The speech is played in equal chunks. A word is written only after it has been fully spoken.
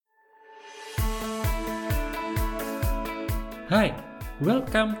Hi,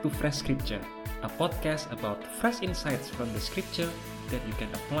 welcome to Fresh Scripture, a podcast about fresh insights from the Scripture that you can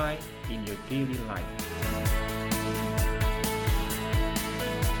apply in your daily life.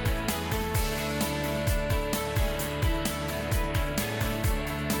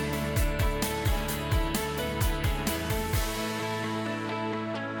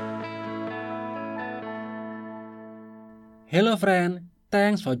 Hello friend,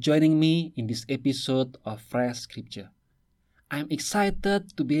 thanks for joining me in this episode of Fresh Scripture. I'm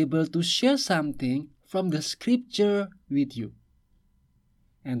excited to be able to share something from the Scripture with you.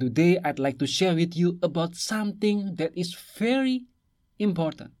 And today I'd like to share with you about something that is very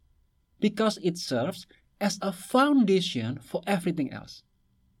important because it serves as a foundation for everything else.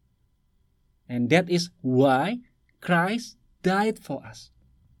 And that is why Christ died for us.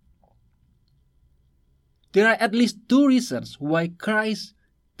 There are at least two reasons why Christ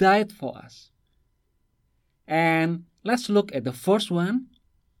died for us. And let's look at the first one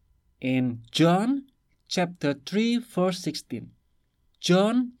in John chapter 3 verse 16.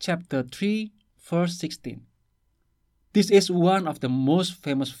 John chapter 3 verse 16. This is one of the most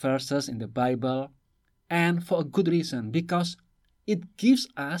famous verses in the Bible, and for a good reason, because it gives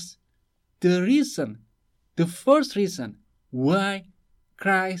us the first reason why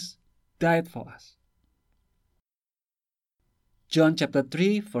Christ died for us. John chapter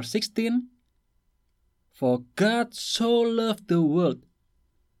 3 verse 16. For God so loved the world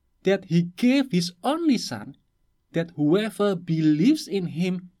that he gave his only Son, that whoever believes in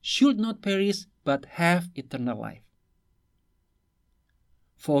him should not perish but have eternal life.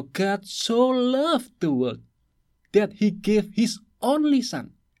 For God so loved the world that he gave his only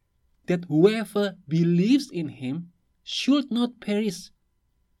Son, that whoever believes in him should not perish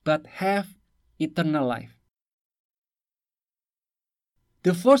but have eternal life.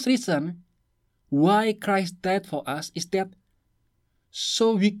 The first reason why Christ died for us is that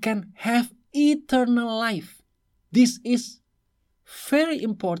so we can have eternal life. This is very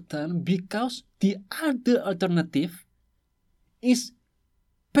important because the other alternative is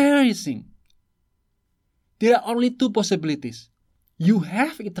perishing. There are only two possibilities. You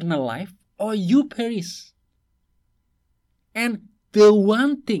have eternal life or you perish. And the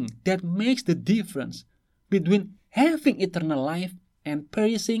one thing that makes the difference between having eternal life and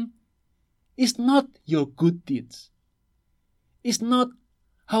perishing is not your good deeds. It's not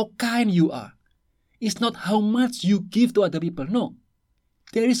how kind you are. It's not how much you give to other people. No.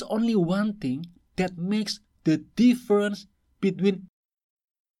 There is only one thing that makes the difference between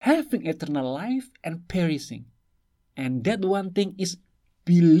having eternal life and perishing. And that one thing is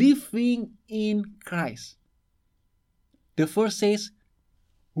believing in Christ. The verse says,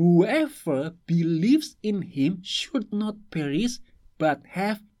 whoever believes in him should not perish but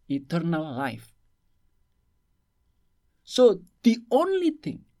have eternal life. So the only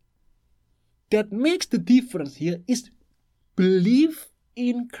thing that makes the difference here is believe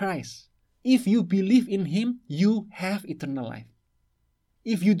in Christ. If you believe in him, you have eternal life.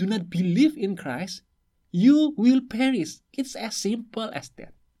 If you do not believe in Christ, you will perish. It's as simple as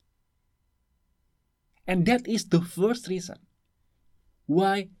that. And that is the first reason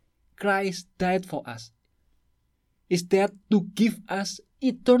why Christ died for us. Is that to give us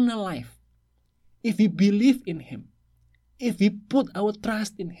eternal life. If we believe in him, if we put our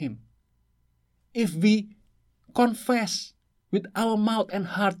trust in him, if we confess with our mouth and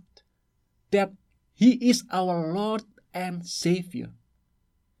heart that he is our Lord and Savior,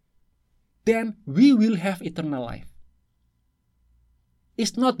 then we will have eternal life.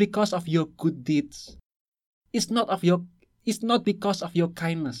 It's not because of your good deeds. It's not because of your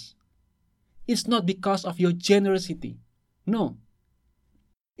kindness. It's not because of your generosity. No.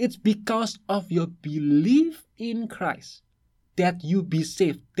 It's because of your belief in Christ that you be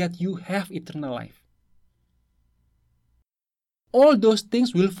saved, that you have eternal life. All those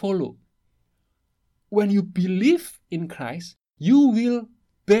things will follow. When you believe in Christ, you will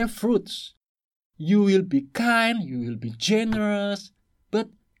bear fruits. You will be kind, you will be generous, but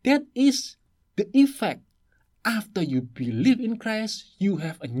that is the effect. After you believe in Christ, you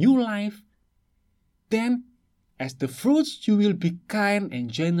have a new life. Then, as the fruits, you will be kind and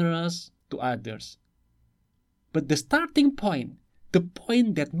generous to others. But the starting point, the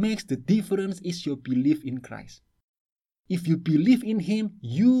point that makes the difference is your belief in Christ. If you believe in him,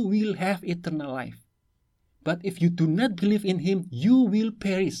 you will have eternal life. But if you do not believe in him, you will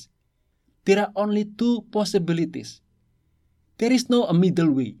perish. There are only two possibilities. There is no middle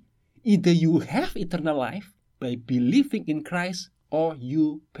way. Either you have eternal life by believing in Christ or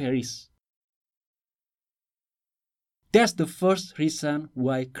you perish. That's the first reason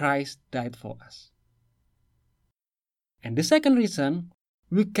why Christ died for us. And the second reason,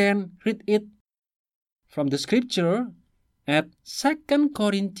 we can read it from the scripture at 2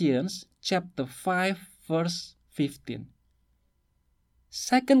 Corinthians chapter 5 verse 15.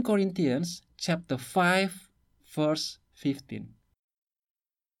 2 Corinthians chapter 5 verse 15.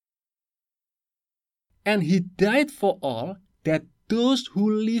 And he died for all, that those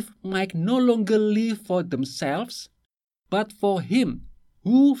who live might no longer live for themselves, but for him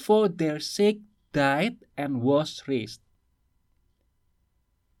who for their sake died and was raised.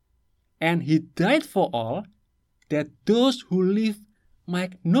 And he died for all, that those who live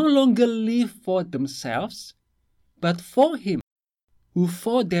might no longer live for themselves, but for him who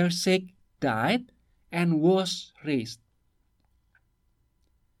for their sake died and was raised.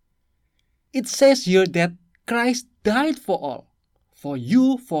 It says here that Christ died for all, for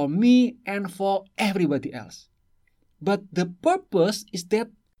you, for me, and for everybody else. But the purpose is that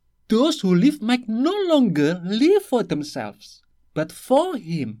those who live might no longer live for themselves, but for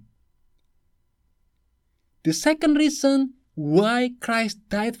him. The second reason why Christ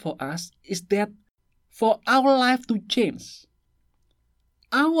died for us is that for our life to change.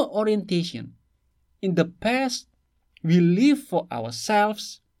 Our orientation. In the past, we live for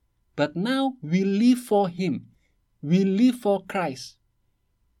ourselves, but now we live for him. We live for Christ.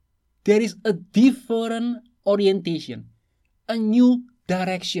 There is a different orientation, a new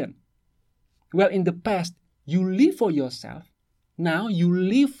direction. Well, in the past, you live for yourself. Now you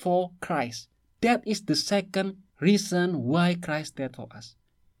live for Christ. That is the second reason why Christ died for us.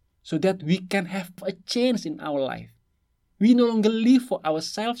 So that we can have a change in our life. We no longer live for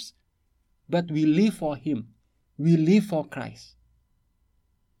ourselves, but we live for him. We live for Christ.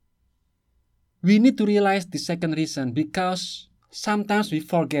 We need to realize the second reason because sometimes we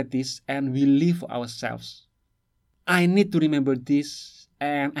forget this and we live for ourselves. I need to remember this,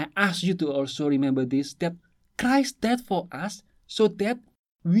 and I ask you to also remember this, that Christ died for us so that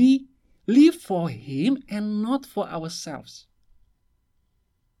we live for him and not for ourselves.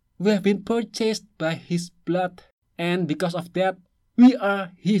 We have been purchased by his blood, and because of that, we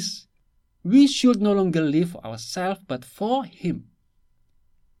are his. We should no longer live for ourselves, but for him.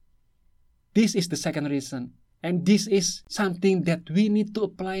 This is the second reason, and this is something that we need to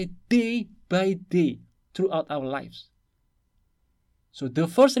apply day by day throughout our lives. So the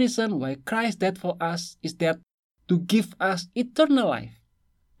first reason why Christ died for us is that to give us eternal life.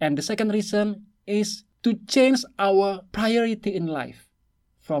 And the second reason is to change our priority in life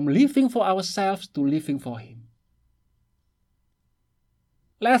from living for ourselves to living for him.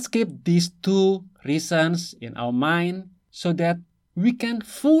 Let's keep these two reasons in our mind so that we can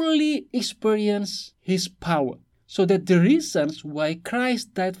fully experience his power, so that the reasons why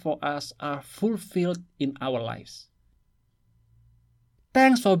Christ died for us are fulfilled in our lives.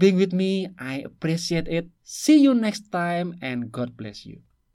 Thanks for being with me. I appreciate it. See you next time and God bless you.